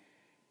going,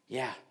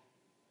 yeah,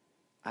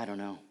 I don't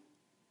know.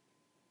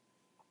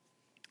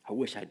 I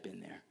wish I'd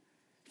been there.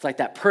 It's like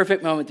that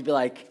perfect moment to be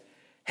like,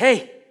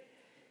 hey,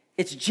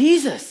 it's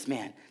Jesus,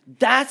 man.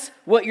 That's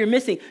what you're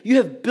missing. You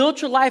have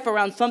built your life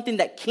around something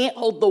that can't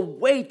hold the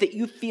weight that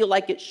you feel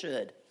like it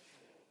should.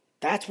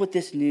 That's what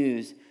this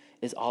news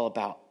is all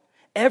about.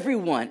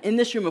 Everyone in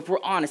this room, if we're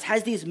honest,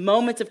 has these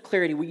moments of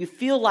clarity where you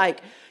feel like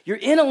you're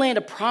in a land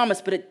of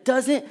promise, but it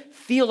doesn't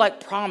feel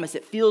like promise.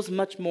 It feels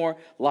much more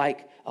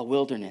like a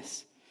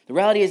wilderness. The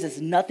reality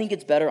is nothing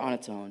gets better on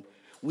its own.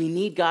 We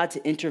need God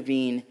to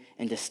intervene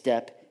and to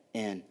step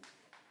in.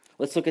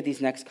 Let's look at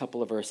these next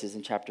couple of verses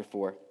in chapter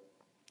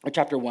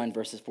 1,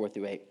 verses 4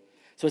 through 8.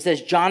 So it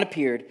says, John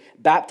appeared,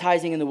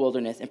 baptizing in the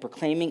wilderness and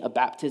proclaiming a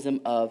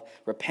baptism of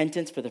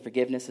repentance for the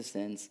forgiveness of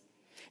sins.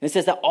 And it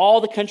says that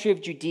all the country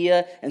of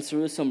Judea and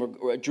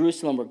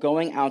Jerusalem were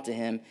going out to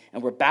him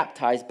and were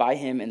baptized by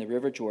him in the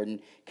river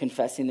Jordan,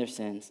 confessing their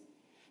sins.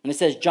 And it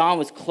says John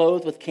was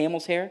clothed with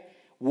camel's hair,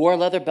 wore a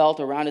leather belt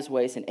around his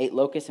waist, and ate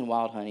locusts and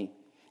wild honey.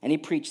 And he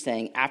preached,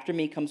 saying, after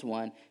me comes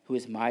one who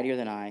is mightier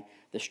than I,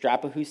 the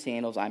strap of whose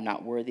sandals I am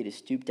not worthy to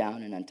stoop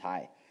down and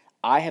untie.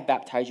 I have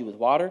baptized you with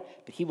water,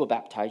 but he will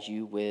baptize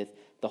you with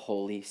the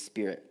Holy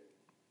Spirit.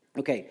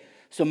 Okay,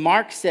 so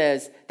Mark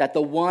says that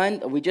the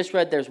one, we just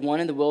read there's one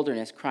in the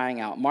wilderness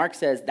crying out. Mark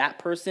says that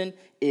person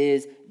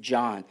is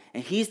John.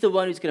 And he's the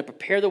one who's going to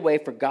prepare the way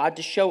for God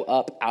to show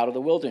up out of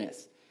the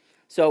wilderness.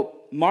 So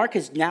Mark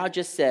has now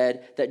just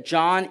said that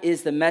John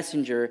is the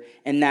messenger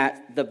and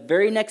that the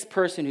very next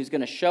person who's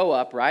going to show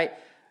up, right,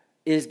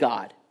 is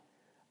God.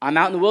 I'm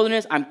out in the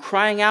wilderness. I'm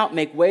crying out,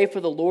 make way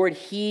for the Lord.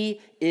 He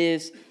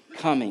is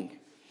coming.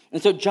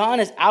 And so John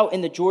is out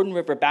in the Jordan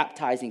River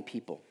baptizing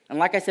people. And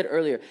like I said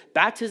earlier,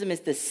 baptism is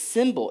this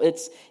symbol.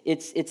 It's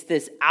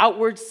this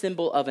outward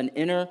symbol of an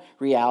inner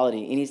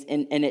reality.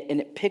 And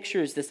it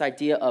pictures this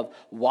idea of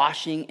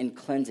washing and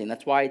cleansing.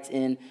 That's why it's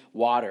in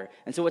water.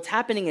 And so what's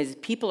happening is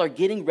people are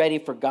getting ready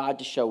for God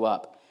to show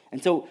up.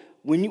 And so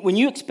when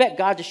you expect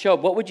God to show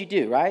up, what would you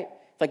do, right?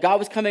 If like God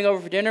was coming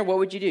over for dinner, what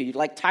would you do?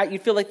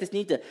 You'd feel like this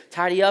need to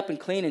tidy up and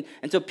clean.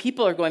 And so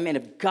people are going, man,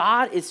 if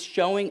God is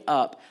showing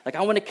up, like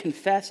I want to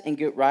confess and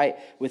get right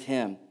with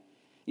him.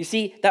 You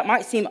see, that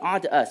might seem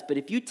odd to us, but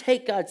if you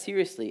take God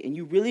seriously and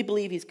you really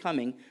believe he's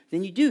coming,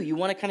 then you do. You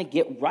want to kind of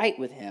get right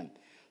with him.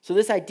 So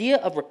this idea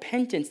of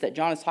repentance that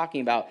John is talking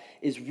about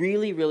is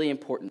really, really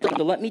important.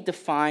 So let me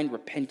define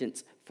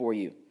repentance for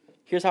you.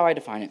 Here's how I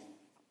define it.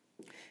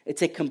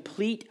 It's a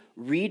complete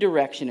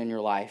redirection in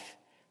your life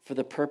for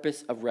the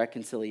purpose of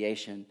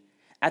reconciliation.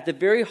 At the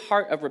very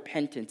heart of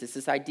repentance is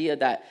this idea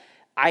that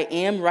I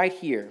am right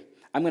here.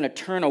 I'm going to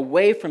turn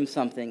away from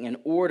something in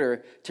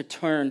order to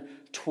turn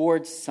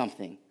towards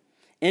something.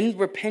 In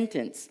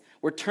repentance,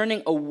 we're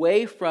turning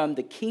away from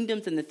the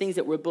kingdoms and the things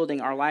that we're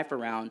building our life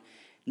around,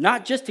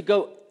 not just to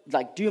go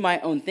do my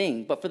own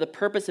thing, but for the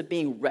purpose of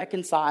being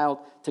reconciled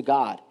to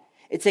God.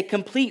 It's a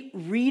complete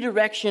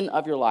redirection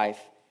of your life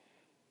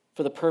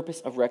for the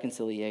purpose of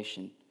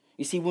reconciliation.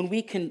 You see, when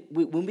we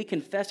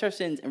confess our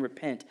sins and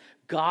repent,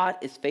 God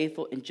is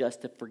faithful and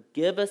just to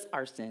forgive us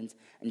our sins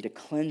and to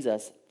cleanse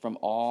us from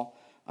all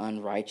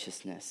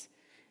unrighteousness.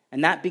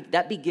 And that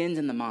begins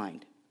in the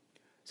mind.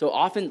 So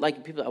often,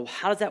 people, oh,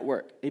 how does that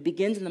work? It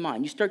begins in the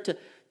mind. You start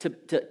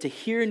to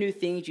hear new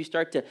things. You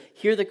start to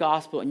hear the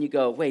gospel, and you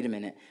go, wait a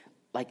minute.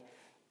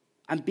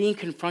 I'm being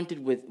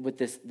confronted with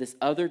this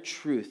other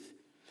truth.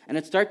 And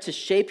it starts to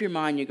shape your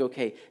mind. You go,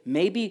 okay,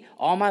 maybe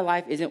all my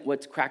life isn't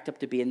what's cracked up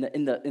to be. In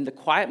the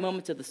quiet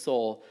moments of the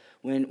soul,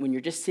 when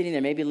you're just sitting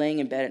there, maybe laying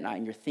in bed at night,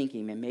 and you're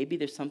thinking, man, maybe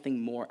there's something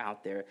more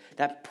out there.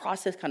 That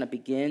process kind of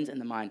begins in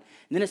the mind.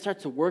 And then it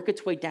starts to work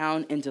its way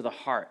down into the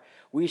heart,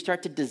 where you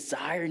start to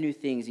desire new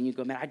things. And you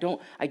go, man,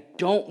 I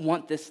don't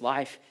want this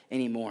life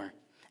anymore.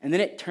 And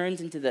then it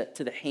turns into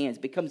the hands,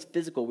 it becomes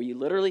physical, where you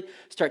literally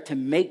start to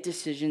make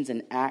decisions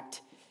and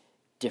act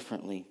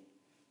differently.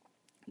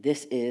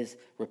 This is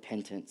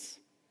repentance.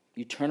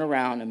 You turn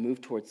around and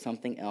move towards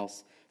something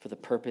else for the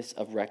purpose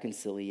of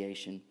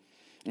reconciliation.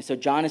 And so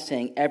John is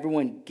saying,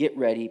 everyone get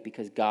ready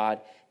because God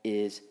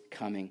is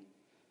coming.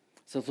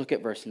 So let's look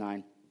at verse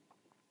 9.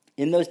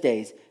 In those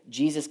days,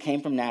 Jesus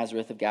came from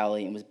Nazareth of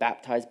Galilee and was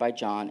baptized by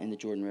John in the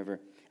Jordan River.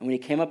 And when he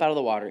came up out of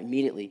the water,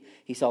 immediately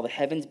he saw the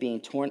heavens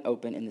being torn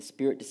open and the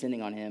Spirit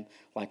descending on him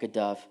like a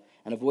dove.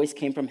 And a voice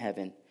came from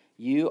heaven,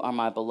 "You are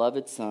my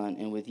beloved Son,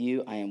 and with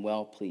you I am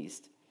well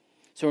pleased."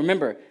 So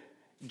remember,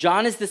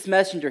 John is this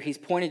messenger. He's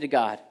pointed to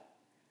God.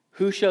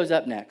 Who shows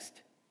up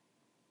next?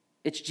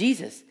 It's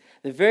Jesus.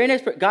 The very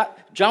next God,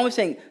 John was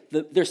saying,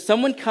 there's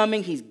someone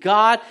coming. He's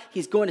God.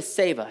 He's going to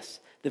save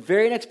us. The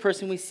very next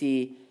person we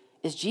see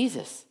is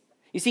Jesus.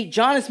 You see,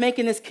 John is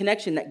making this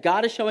connection that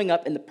God is showing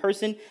up in the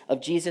person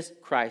of Jesus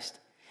Christ.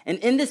 And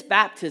in this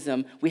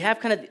baptism, we have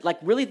kind of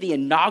really the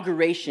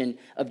inauguration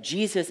of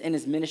Jesus and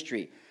his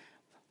ministry.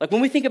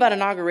 When we think about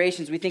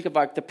inaugurations, we think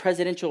about the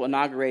presidential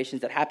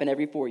inaugurations that happen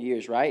every 4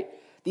 years, right?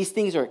 These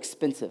things are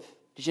expensive.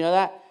 Did you know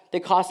that? They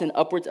cost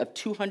upwards of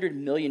 $200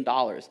 million.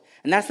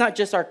 And that's not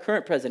just our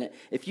current president.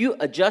 If you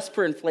adjust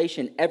for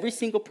inflation, every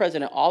single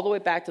president, all the way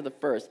back to the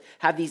first,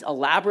 have these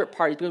elaborate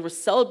parties because we're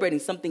celebrating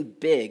something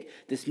big.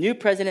 This new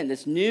president,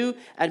 this new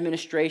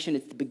administration,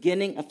 it's the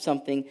beginning of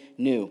something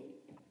new.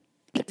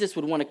 Jesus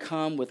would want to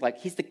come with,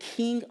 he's the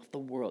king of the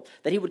world,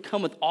 that he would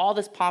come with all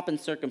this pomp and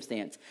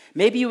circumstance.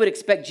 Maybe you would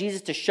expect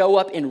Jesus to show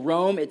up in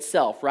Rome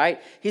itself,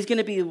 right? He's going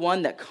to be the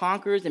one that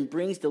conquers and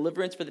brings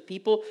deliverance for the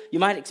people. You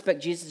might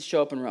expect Jesus to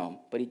show up in Rome,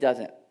 but he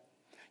doesn't.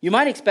 You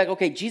might expect,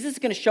 okay, Jesus is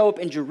going to show up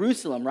in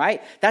Jerusalem,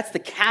 right? That's the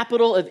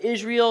capital of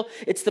Israel.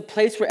 It's the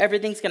place where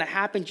everything's going to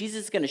happen.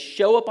 Jesus is going to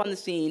show up on the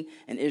scene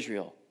in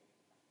Israel.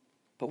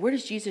 But where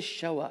does Jesus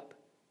show up?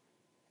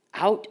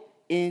 Out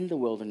in the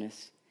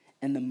wilderness,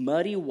 in the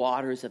muddy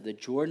waters of the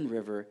Jordan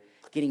River,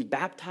 getting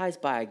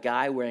baptized by a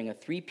guy wearing a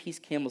 3-piece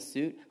camel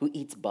suit who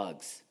eats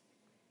bugs.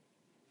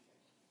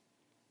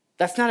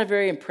 That's not a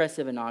very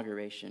impressive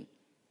inauguration.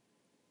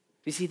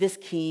 You see, this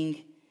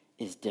king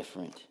is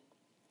different.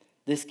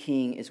 This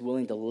king is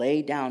willing to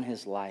lay down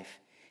his life.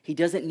 He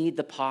doesn't need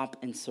the pomp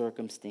and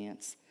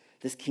circumstance.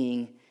 This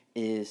king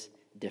is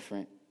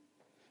different.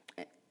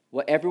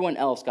 Well, everyone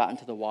else got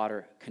into the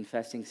water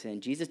confessing sin.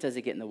 Jesus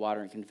doesn't get in the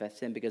water and confess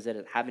sin because they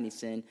didn't have any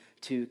sin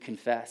to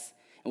confess.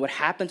 And what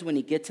happens when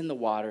he gets in the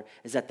water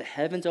is that the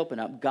heavens open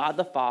up. God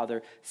the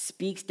Father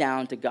speaks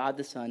down to God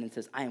the Son and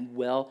says, I am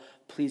well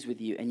pleased with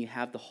you. And you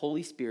have the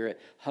Holy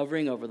Spirit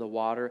hovering over the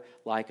water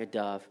like a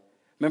dove.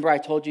 Remember, I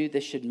told you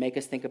this should make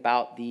us think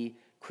about the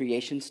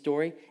creation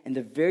story. In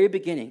the very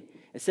beginning,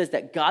 it says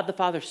that God the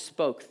Father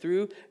spoke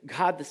through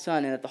God the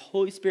Son and that the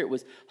Holy Spirit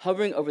was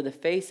hovering over the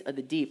face of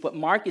the deep. What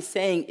Mark is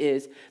saying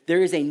is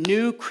there is a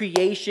new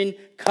creation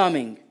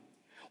coming.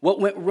 What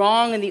went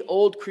wrong in the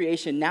old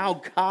creation,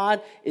 now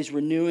God is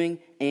renewing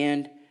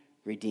and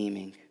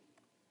redeeming.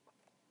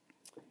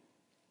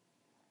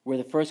 Where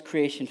the first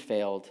creation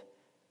failed,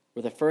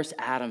 where the first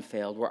Adam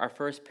failed, where our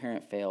first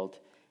parent failed,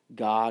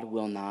 God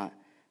will not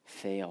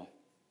fail.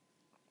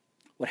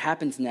 What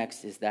happens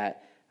next is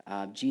that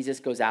Jesus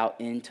goes out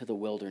into the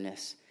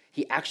wilderness.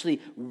 He actually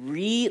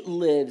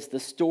relives the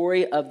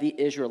story of the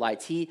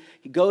Israelites. He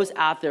goes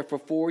out there for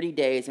 40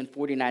 days and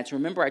 40 nights.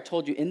 Remember, I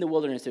told you in the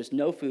wilderness, there's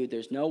no food,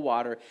 there's no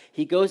water.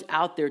 He goes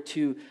out there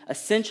to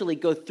essentially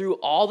go through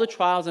all the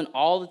trials and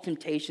all the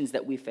temptations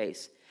that we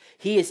face.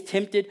 He is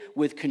tempted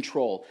with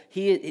control.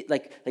 He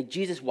like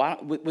Jesus.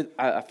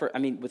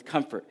 With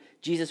comfort.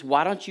 Jesus,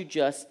 why don't you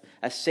just,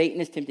 as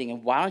Satan is tempting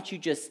him, why don't you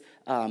just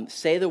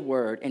say the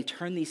word and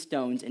turn these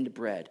stones into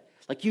bread?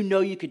 Like, you know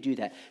you could do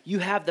that. You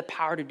have the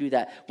power to do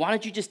that. Why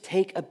don't you just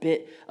take a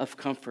bit of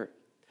comfort?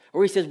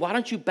 Or he says, why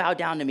don't you bow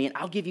down to me and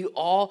I'll give you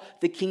all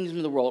the kingdoms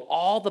of the world,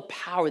 all the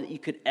power that you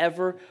could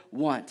ever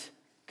want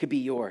could be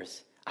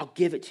yours. I'll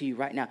give it to you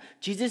right now.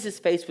 Jesus is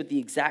faced with the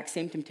exact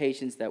same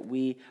temptations that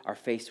we are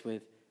faced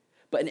with.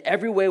 But in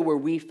every way where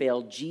we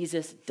fail,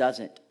 Jesus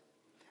doesn't.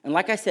 And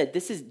like I said,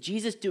 this is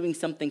Jesus doing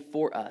something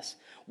for us.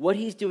 What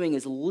he's doing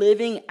is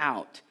living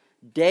out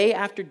day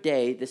after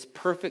day this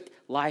perfect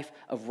life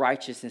of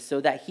righteousness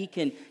so that he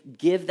can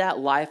give that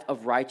life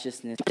of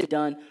righteousness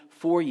done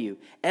for you.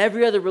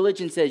 Every other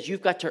religion says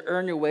you've got to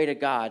earn your way to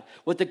God.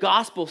 What the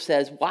gospel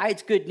says, why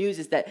it's good news,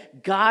 is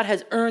that God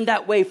has earned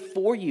that way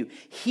for you.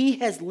 He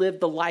has lived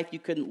the life you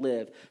couldn't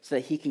live so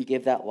that he can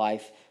give that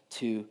life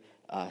to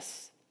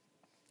us.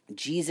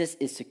 Jesus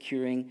is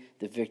securing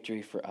the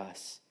victory for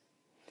us.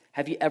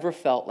 Have you ever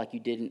felt like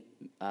you didn't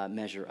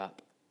measure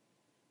up?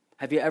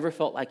 Have you ever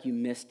felt like you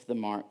missed the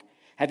mark?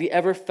 Have you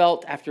ever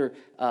felt after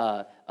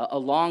a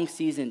long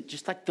season,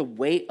 just like the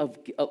weight of,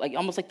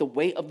 almost like the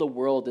weight of the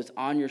world is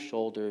on your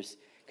shoulders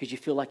because you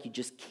feel like you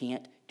just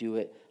can't do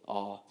it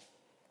all?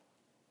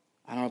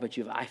 I don't know about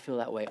you, but I feel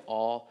that way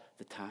all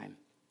the time.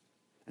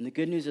 And the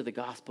good news of the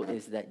gospel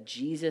is that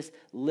Jesus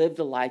lived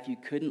the life you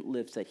couldn't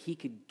live so that he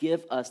could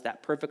give us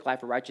that perfect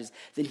life of righteousness.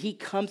 Then he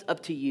comes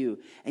up to you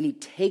and he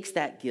takes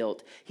that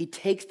guilt, he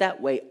takes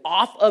that weight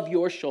off of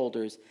your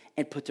shoulders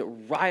and puts it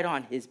right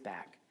on his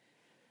back.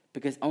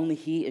 Because only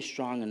he is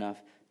strong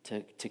enough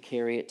to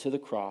carry it to the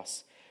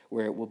cross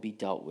where it will be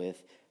dealt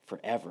with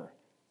forever,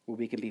 where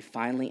we can be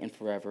finally and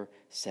forever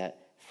set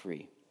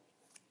free.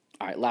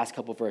 All right, last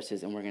couple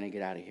verses and we're going to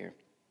get out of here.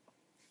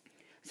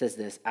 It says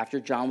this: after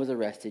John was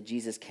arrested,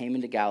 Jesus came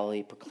into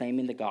Galilee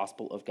proclaiming the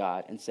gospel of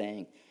God and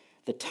saying,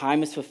 the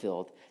time is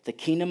fulfilled, the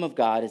kingdom of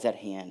God is at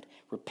hand,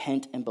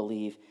 repent and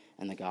believe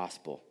in the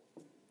gospel.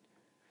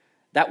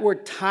 That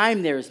word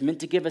time there is meant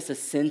to give us a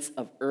sense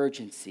of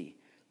urgency.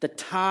 The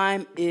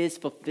time is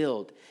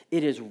fulfilled.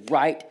 It is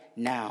right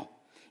now.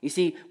 You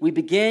see, we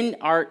began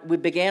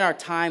our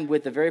time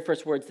with the very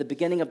first words, the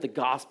beginning of the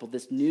gospel,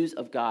 this news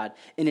of God.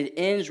 And it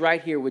ends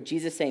right here with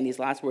Jesus saying these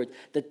last words: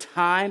 the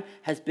time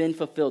has been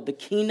fulfilled. The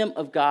kingdom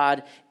of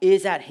God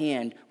is at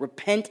hand.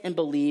 Repent and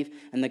believe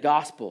in the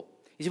gospel.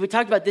 You see, we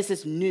talked about this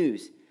as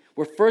news.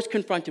 We're first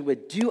confronted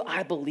with, do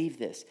I believe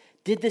this?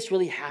 Did this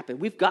really happen?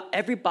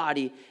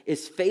 Everybody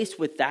is faced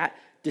with that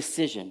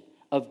decision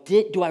of,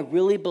 do I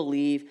really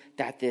believe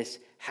that this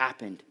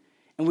happened?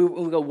 And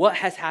we go, what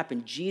has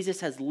happened?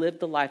 Jesus has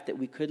lived the life that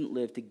we couldn't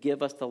live to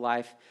give us the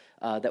life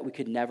that we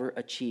could never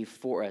achieve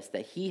for us,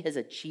 that he has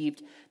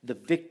achieved the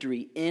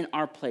victory in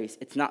our place.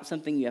 It's not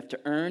something you have to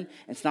earn.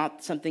 It's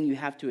not something you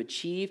have to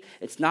achieve.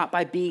 It's not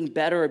by being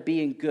better or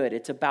being good.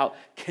 It's about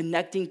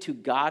connecting to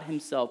God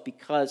himself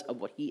because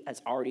of what he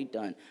has already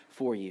done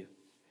for you.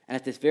 And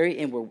at this very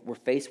end, we're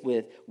faced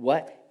with,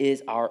 what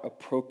is our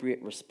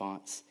appropriate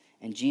response?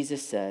 And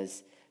Jesus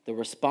says the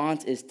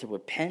response is to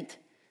repent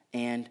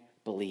and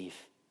believe.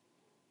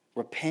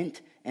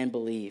 Repent and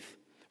believe.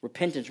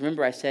 Repentance,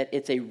 remember I said,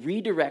 it's a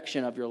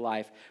redirection of your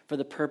life for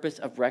the purpose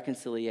of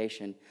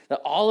reconciliation.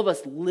 That all of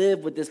us live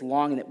with this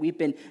longing that we've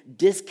been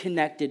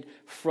disconnected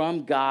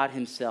from God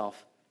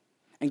himself.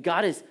 And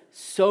God is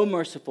so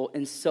merciful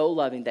and so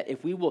loving that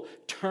if we will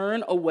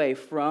turn away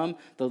from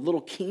the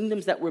little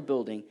kingdoms that we're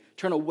building,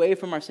 turn away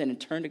from our sin and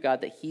turn to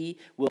God, that he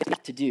will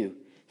to do.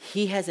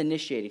 He has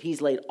initiated.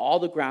 He's laid all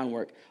the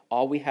groundwork.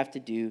 All we have to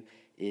do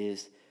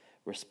is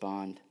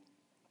respond.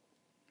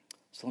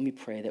 So let me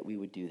pray that we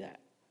would do that.